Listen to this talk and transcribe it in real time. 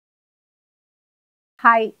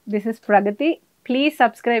Hi, this is Pragathi. Please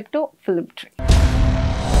subscribe to Film Tree.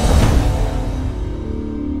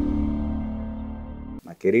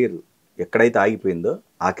 నా career ఎక్కడైతే ఆగిపోయిందో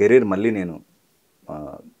ఆ career మళ్ళీ నేను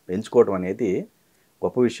ఎంచుకోవడం అనేది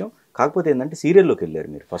గొప్ప విషయం. కాకపోతే ఏంటంటే సీరియల్లోకి వెళ్ళారు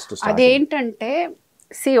మీరు ఫస్ట్. అదేంటంటే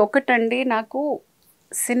ఒకటండి, నాకు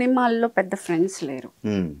సినిమాల్లో పెద్ద ఫ్రెండ్స్ లేరు.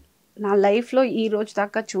 నా లైఫ్లో ఈ రోజు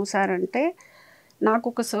దాకా చూసారంటే నాకు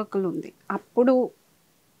ఒక సర్కిల్ ఉంది.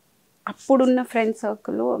 అప్పుడున్న ఫ్రెండ్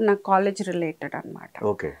సర్కిల్ నా కాలేజ్ రిలేటెడ్ అనమాట.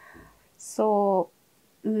 ఓకే. సో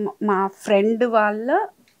మా ఫ్రెండ్ వాళ్ళ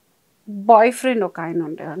బాయ్ ఫ్రెండ్ ఒక ఆయన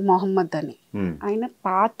ఉండేవాడు, మొహమ్మద్ అని. ఆయన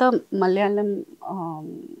పాత మలయాళం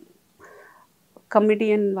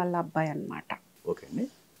కమెడియన్ వాళ్ళ అబ్బాయి అనమాట.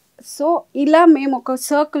 సో ఇలా మేము ఒక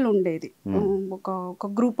సర్కిల్ ఉండేది, ఒక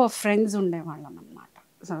గ్రూప్ ఆఫ్ ఫ్రెండ్స్ ఉండేవాళ్ళం అనమాట.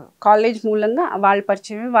 సో కాలేజ్ మూలంగా వాళ్ళ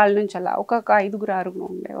పరిచయం, వాళ్ళ నుంచి అలా ఒక 5-6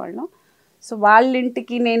 ఉండేవాళ్ళం. సో వాళ్ళ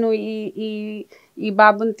ఇంటికి నేను ఈ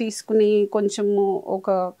బాబుని తీసుకుని కొంచెము ఒక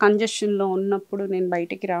కంజెషన్లో ఉన్నప్పుడు నేను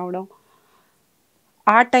బయటికి రావడం,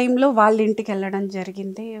 ఆ టైంలో వాళ్ళ ఇంటికి వెళ్ళడం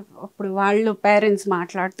జరిగింది. అప్పుడు వాళ్ళు పేరెంట్స్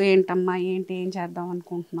మాట్లాడుతూ ఏంటమ్మా ఏం చేద్దాం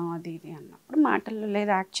అనుకుంటున్నాం అది ఇది అన్నప్పుడు మాటల్లో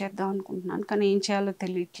లేదు యాక్ట్ చేద్దాం అనుకుంటున్నాను కానీ ఏం చేయాలో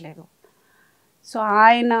తెలియట్లేదు. సో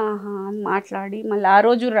ఆయన మాట్లాడి మళ్ళీ ఆ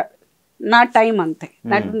రోజు నా టైం అంతే,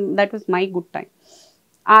 that was my good time.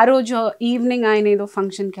 ఆ రోజు ఈవినింగ్ ఆయన ఏదో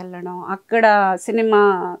ఫంక్షన్కి వెళ్ళడం, అక్కడ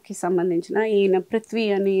సినిమాకి సంబంధించిన ఈయన పృథ్వీ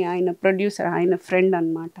అని ఆయన ప్రొడ్యూసర్, ఆయన ఫ్రెండ్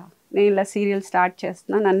అనమాట. నేను ఇలా సీరియల్ స్టార్ట్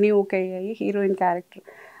చేస్తున్నాను, అన్నీ ఓకే అయ్యాయి, హీరోయిన్ క్యారెక్టర్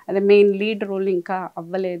అదే మెయిన్ లీడ్ రోల్ ఇంకా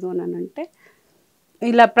అవ్వలేదు అని అంటే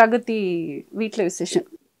ఇలా ప్రగతి వీట్ల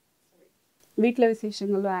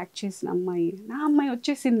విశేషంగలో యాక్ట్ చేసిన అమ్మాయి, నా అమ్మాయి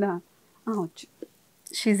వచ్చేసిందా, వచ్చి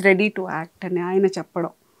షీఈ్ రెడీ టు యాక్ట్ అని ఆయన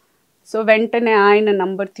చెప్పడం. సో వెంటనే ఆయన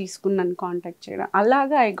నంబర్ తీసుకుని నన్ను కాంటాక్ట్ చేయడం,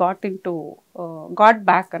 అలాగా ఐ గాట్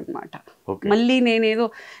బ్యాక్ అనమాట. మళ్ళీ నేను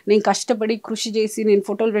కష్టపడి కృషి చేసి నేను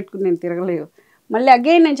ఫోటోలు పెట్టుకుని నేను తిరగలేదు. మళ్ళీ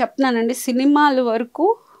అగైన్ నేను చెప్తున్నానండి, సినిమాల వరకు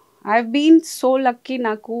ఐ బీన్ సో లక్కీ.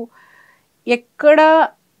 నాకు ఎక్కడ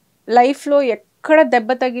లైఫ్లో ఎక్కడ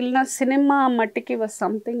దెబ్బ తగిలిన సినిమా మట్టికి was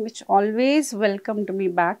something which always welcomed me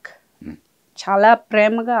back. చాలా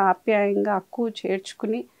ప్రేమగా ఆప్యాయంగా అక్కువ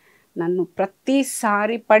చేర్చుకుని నన్ను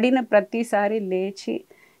ప్రతిసారి పడిన ప్రతిసారి లేచి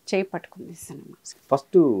చేయి పట్టుకుంది సినిమా.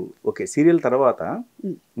 ఫస్ట్ ఓకే, సీరియల్ తర్వాత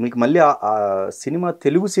మీకు మళ్ళీ ఆ సినిమా,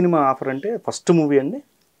 తెలుగు సినిమా ఆఫర్ అంటే ఫస్ట్ మూవీ అండి?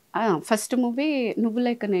 ఫస్ట్ మూవీ నువ్వు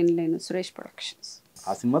లేక నేను లేను, సురేష్ ప్రొడక్షన్స్. ఆ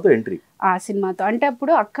సినిమాతో ఎంట్రీ? ఆ సినిమాతో అంటే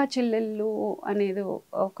అప్పుడు అక్క చెల్లెళ్ళు అనేది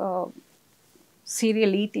ఒక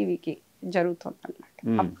సీరియల్ ఈటీవీకి జరుగుతుంది అన్నమాట.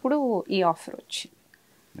 అప్పుడు ఈ ఆఫర్ వచ్చింది.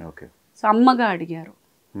 ఓకే. సో అమ్మగా అడిగారు.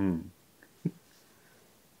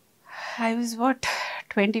 I was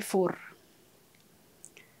 24.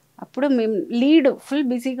 అప్పుడు మేము లీడ్ ఫుల్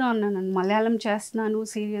బిజీగా ఉన్నాను. మలయాళం చేస్తున్నాను,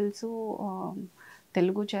 సీరియల్స్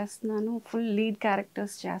తెలుగు చేస్తున్నాను, ఫుల్ లీడ్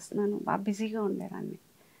క్యారెక్టర్స్ చేస్తున్నాను, బాగా బిజీగా ఉండేదాన్ని.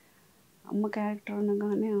 అమ్మ క్యారెక్టర్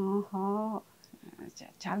అనగానే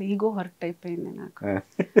చాలా ఈగో హర్ట్ అయిపోయింది నాకు.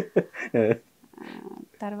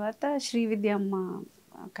 తర్వాత శ్రీవిద్య అమ్మ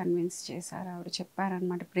కన్విన్స్ చేశారు. ఆవిడ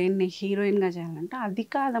చెప్పారనమాట, ఇప్పుడు నేను హీరోయిన్గా చేయాలంటే అది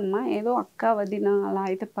కాదమ్మా, ఏదో అక్క వదిన అలా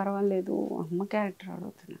అయితే పర్వాలేదు, అమ్మ క్యారెక్టర్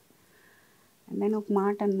అడుగుతున్నా. నేను ఒక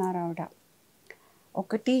మాట అన్నారు ఆవిడ,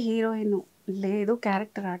 ఒకటి హీరోయిన్ లేదు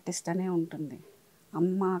క్యారెక్టర్ ఆర్టిస్ట్ అనే ఉంటుంది,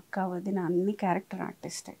 అమ్మ అక్క వదిన అన్ని క్యారెక్టర్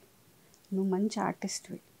ఆర్టిస్టే, నువ్వు మంచి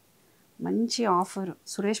ఆర్టిస్ట్వి, మంచి ఆఫర్.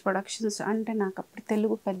 సురేష్ ప్రొడక్షన్స్ అంటే నాకు అప్పుడు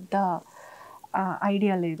తెలుగు పెద్ద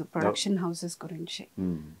ఐడియా లేదు ప్రొడక్షన్ హౌసెస్ గురించి.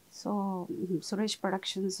 సో సురేష్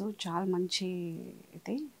ప్రొడక్షన్స్ చాలా మంచి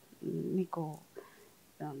ఇది, నీకు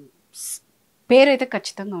పేరైతే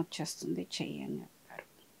ఖచ్చితంగా వచ్చేస్తుంది, చెయ్యి అని చెప్పారు.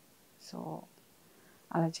 సో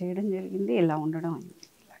అలా చేయడం జరిగింది, ఇలా ఉండడం అయింది,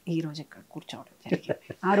 ఈరోజు ఇక్కడ కూర్చోవడం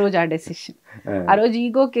జరిగింది. ఆ రోజు ఆ డెసిషన్, ఆ రోజు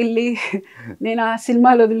ఈగోకి వెళ్ళి నేను ఆ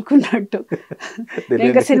సినిమాలు వదులుకున్నట్టు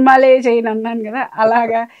ఇంకా సినిమాలే చేయను అన్నాను కదా,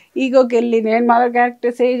 అలాగా ఈగోకి వెళ్ళి నేను మరో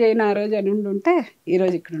క్యారెక్టర్సే చేయను ఆ రోజు అని ఉండుంటే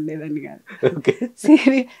ఈరోజు ఇక్కడ ఉండేదాన్ని కాదు.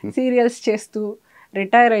 సీరియల్స్ చేస్తూ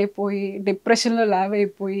రిటైర్ అయిపోయి డిప్రెషన్లో లావ్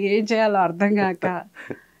అయిపోయి ఏం చేయాలో అర్థం కాక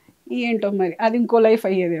ఏంటో మరి అది ఇంకో లైఫ్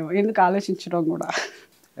అయ్యేదేమో, ఎందుకు ఆలోచించడం కూడా.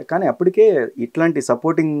 కానీ అప్పటికే ఇట్లాంటి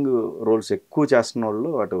సపోర్టింగ్ రోల్స్ ఎక్కువ చేస్తున్న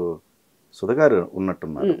వాళ్ళు అటు సుధగారు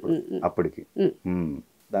ఉన్నట్టున్నారు అప్పటికి.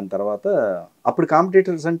 దాని తర్వాత అప్పుడు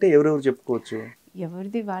కాంపిటేటర్స్ అంటే ఎవరెవరు చెప్పుకోవచ్చు?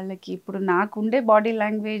 ఎవరిది వాళ్ళకి. ఇప్పుడు నాకుండే బాడీ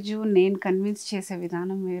లాంగ్వేజ్ నేను కన్విన్స్ చేసే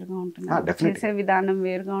విధానం వేరుగా ఉంటుంది, చేసే విధానం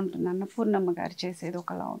వేరుగా ఉంటుంది, అన్నపూర్ణమ్మ గారు చేసేది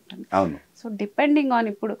ఒకలా ఉంటుంది. సో డిపెండింగ్ ఆన్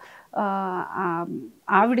ఇప్పుడు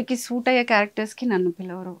ఆవిడకి సూట్ అయ్యే క్యారెక్టర్స్కి నన్ను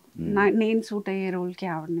పిలవరు, నేను సూట్ అయ్యే రోల్కి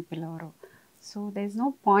ఆవిడని పిలవరు. So there is no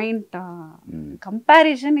point.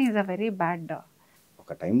 Comparison is a very bad.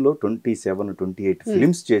 ఒక టైంలో 27-28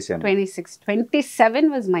 ఫిల్మ్స్ చేశాను. 27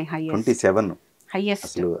 was my highest. 27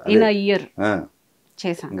 highest in a year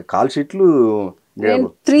చేశాను. ఇంకా కాల్ షీట్లు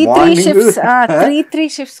త్రీ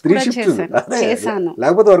షిఫ్ట్స్ కూడా చేశాను.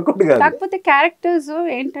 కాకపోతే క్యారెక్టర్స్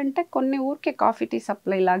ఏంటంటే కొన్ని ఊరికే కాఫీ టీ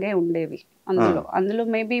సప్లై లాగే ఉండేవి అందులో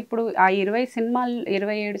మేబీ ఇప్పుడు ఆ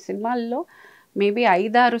 27 సినిమాల్లో మేబీ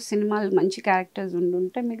 5-6 సినిమాలు మంచి క్యారెక్టర్స్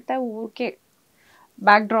ఉండుంటే మిగతా ఊరికే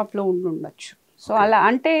బ్యాక్ డ్రాప్లో ఉండుండొచ్చు. సో అలా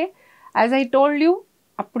అంటే యాజ్ ఐ టోల్డ్ యూ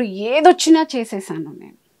అప్పుడు ఏదొచ్చినా చేసేసాను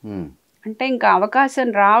నేను. అంటే ఇంకా అవకాశం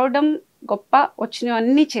రావడం గొప్ప,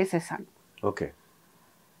 వచ్చినవన్నీ చేసేసాను. ఓకే.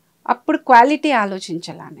 అప్పుడు క్వాలిటీ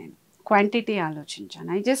ఆలోచించాలా, నేను క్వాంటిటీ ఆలోచించాను.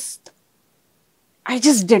 I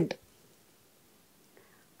just did.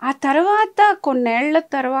 ఆ తర్వాత కొన్నేళ్ల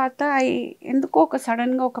తర్వాత ఎందుకో ఒక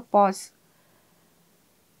సడన్గా ఒక పాజ్.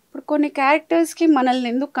 ఇప్పుడు కొన్ని క్యారెక్టర్స్కి మనల్ని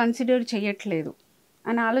ఎందుకు కన్సిడర్ చేయట్లేదు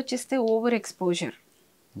అని ఆలోచిస్తే ఓవర్ ఎక్స్పోజర్.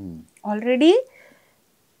 ఆల్రెడీ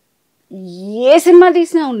ఏ సినిమా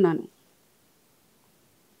తీసినా ఉన్నాను,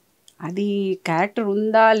 అది క్యారెక్టర్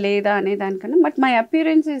ఉందా లేదా అనే దానికన్నా, but my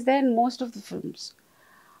appearance is there in most of the films.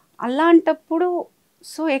 అలాంటప్పుడు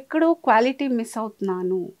సో ఎక్కడో క్వాలిటీ మిస్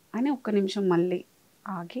అవుతున్నాను అని ఒక్క నిమిషం మళ్ళీ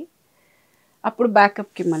ఆగి, అప్పుడు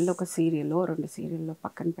బ్యాకప్కి మళ్ళీ ఒక సీరియల్లో 2 సీరియల్లో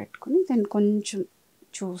పక్కన పెట్టుకుని దాన్ని కొంచెం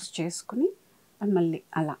చూస్ చేసుకుని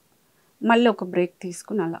మళ్ళీ ఒక బ్రేక్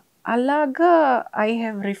తీసుకుని అలాగా ఐ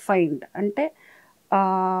హ్యావ్ రిఫైన్డ్. అంటే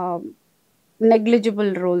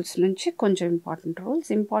నెగ్లిజిబుల్ రోల్స్ నుంచి కొంచెం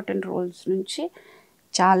ఇంపార్టెంట్ రోల్స్ నుంచి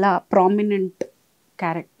చాలా ప్రామినెంట్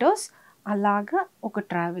క్యారెక్టర్స్, అలాగా ఒక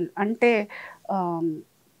ట్రావెల్ అంటే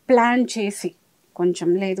ప్లాన్ చేసి కొంచెం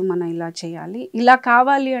లేదు మనం ఇలా చేయాలి, ఇలా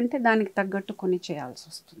కావాలి అంటే దానికి తగ్గట్టు కొన్ని చేయాల్సి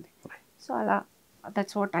వస్తుంది. సో అలా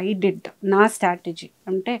దట్స్ వాట్ ఐ డిడ్. నా స్ట్రాటజీ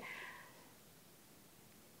అంటే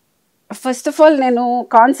ఫస్ట్ ఆఫ్ ఆల్ నేను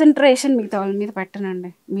కాన్సన్ట్రేషన్ మిగతా వాళ్ళ మీద పెట్టనండి.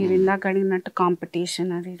 మీరు ఇందాక అడిగినట్టు కాంపిటీషన్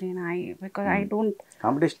అది బికాజ్ ఐ డోంట్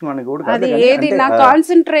అది ఏది నా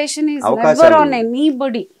concentration is never on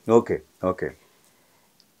anybody. Okay okay.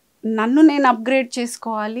 నన్ను నేను అప్గ్రేడ్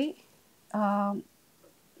చేసుకోవాలి,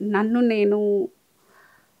 నన్ను నేను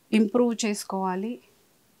ఇంప్రూవ్ చేసుకోవాలి.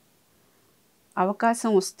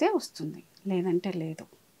 అవకాశం వస్తే వస్తుంది, లేదంటే లేదు.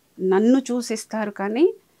 నన్ను చూసిస్తారు కానీ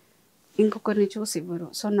ఇంకొకరిని చూసి ఇవ్వరు.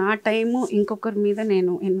 సో నా టైము ఇంకొకరి మీద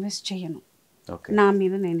నేను ఇన్వెస్ట్ చేయను, నా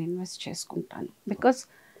మీద నేను ఇన్వెస్ట్ చేసుకుంటాను. బికాస్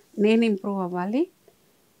నేను ఇంప్రూవ్ అవ్వాలి,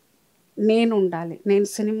 నేను ఉండాలి, నేను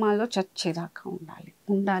సినిమాలో చచ్చేదాకా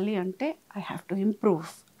ఉండాలి అంటే I have to improve,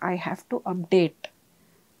 I have to update,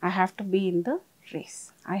 I have to be in the race,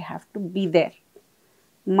 I have to be there.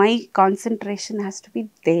 My concentration has to be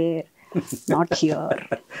there, not here.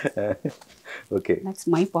 Okay, that's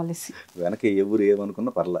my policy. వెనక ఎవరు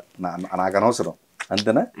ఏమనుకున్నా పర్లే, నాకు అనవసరం,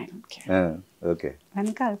 అంతేనా? Okay.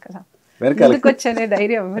 వెనకాల కదా, వెనకాలకు వచ్చే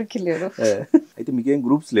ధైర్యం ఎవరికి లేదు. అయితే మీకేం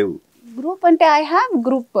గ్రూప్స్ లేవు? గ్రూప్ అంటే ఐ హ్యావ్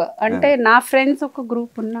గ్రూప్, అంటే నా ఫ్రెండ్స్ ఒక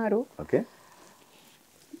గ్రూప్ ఉన్నారు. ఓకే.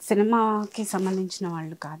 సినిమాకి సంబంధించిన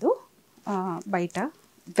వాళ్ళు కాదు, బయట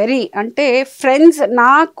వెరీ అంటే ఫ్రెండ్స్.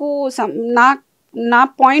 నాకు నా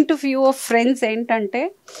point of view of friends ఏంటంటే,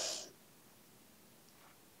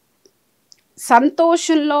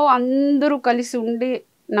 సంతోషంలో అందరూ కలిసి ఉండి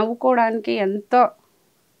నవ్వుకోవడానికి ఎంత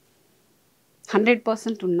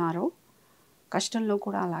 100% ఉన్నారో, కష్టంలో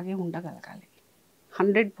కూడా అలాగే ఉండగలగాలి.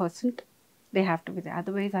 100% they have to be they,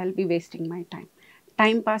 otherwise I will be wasting my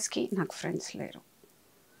time పాస్కి నాకు ఫ్రెండ్స్ లేరు,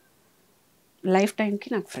 లైఫ్ టైంకి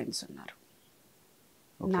నాకు ఫ్రెండ్స్ ఉన్నారు.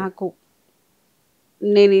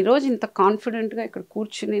 నేను ఈరోజు ఇంత కాన్ఫిడెంట్గా ఇక్కడ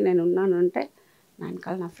కూర్చుని నేను ఉన్నాను అంటే నా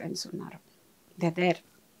వెనకాల నా ఫ్రెండ్స్ ఉన్నారు. They there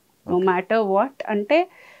no matter what. అంటే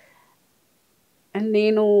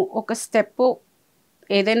నేను ఒక స్టెప్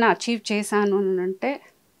ఏదైనా అచీవ్ చేశాను అని అంటే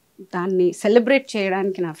దాన్ని సెలబ్రేట్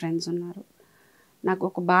చేయడానికి నా ఫ్రెండ్స్ ఉన్నారు. నాకు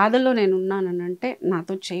ఒక బాధలో నేను ఉన్నాను అంటే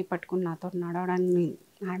నాతో చేయి పట్టుకుని నాతో నడవడానికి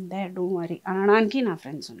ఐఎమ్ దేర్, డోంట్ వరీ అనడానికి నా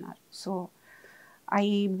ఫ్రెండ్స్ ఉన్నారు. So I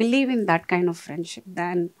believe in that kind of friendship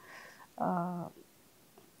than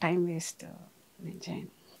time waste నేను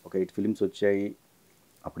చేయను. ఒక 8 ఫిలిమ్స్ వచ్చాయి,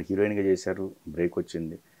 అప్పుడు హీరోయిన్గా చేశారు, బ్రేక్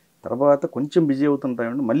వచ్చింది, తర్వాత కొంచెం బిజీ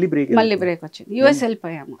అవుతుంటాయండి, మళ్ళీ బ్రేక్ వచ్చింది. యుఎస్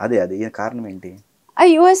వెళ్ళిపోయాము. అదే కారణం ఏంటి?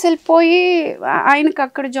 యుఎస్ వెళ్ళిపోయి ఆయనకు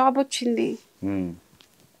అక్కడ జాబ్ వచ్చింది,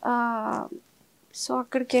 సో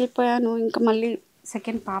అక్కడికి వెళ్ళిపోయాను. ఇంకా మళ్ళీ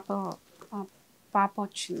సెకండ్ పాప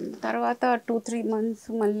వచ్చింది. తర్వాత 2-3 months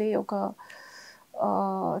మళ్ళీ ఒక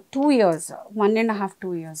 2 years,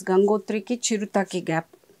 1.5-2 years గంగోత్రికి చిరుతకి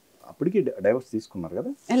గ్యాప్. అప్పటికి డైవర్స్ తీసుకున్నారు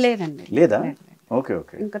కదా? లేదండి, లేదా? Okay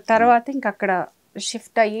okay. ఇంకా తర్వాత ఇంకా అక్కడ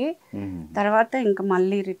షిఫ్ట్ అయ్యి తర్వాత ఇంకా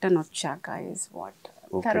మళ్ళీ రిటర్న్ వచ్చాక ఇస్ వాట్,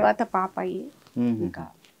 తర్వాత పాప అయ్యి ఇంకా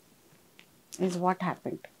ఇస్ వాట్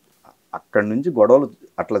హ్యాపెండ్. అక్కడి నుంచి గొడవలు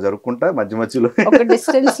అట్లా జరుపుకుంటా మధ్య మధ్యలో ఒక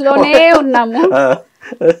డిస్టెన్స్ లోనే ఉన్నాము.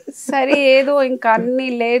 సరే ఏదో ఇంకా అన్ని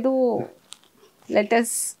లేదు,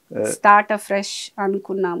 లెటస్ స్టార్ట్ అ ఫ్రెష్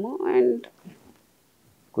అనుకున్నాము. And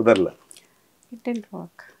కుదరలే, it didn't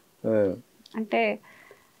work. అంటే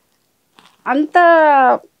అంత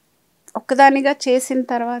ఒక్కదానిగా చేసిన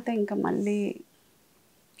తర్వాత ఇంకా మళ్ళీ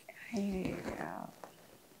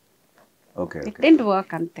ఇట్ డిడ్ంట్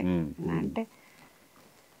వర్క్ అంతే. అంటే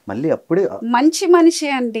మళ్ళీ అప్పుడే మంచి మనిషి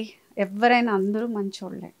అండి, ఎవరైనా అందరూ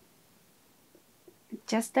మంచోళ్ళే.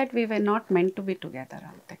 Just that we were not meant to be together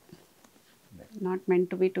అంతే. Not meant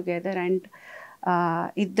to be together. And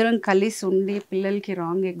ఇద్దరం కలిసి ఉండి పిల్లలకి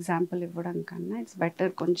రాంగ్ ఎగ్జాంపుల్ ఇవ్వడం కన్నా ఇట్స్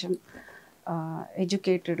బెటర్ కొంచెం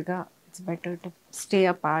ఎడ్యుకేటెడ్గా, it's better to stay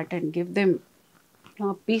apart and give them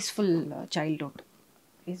peaceful childhood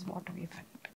is what we felt.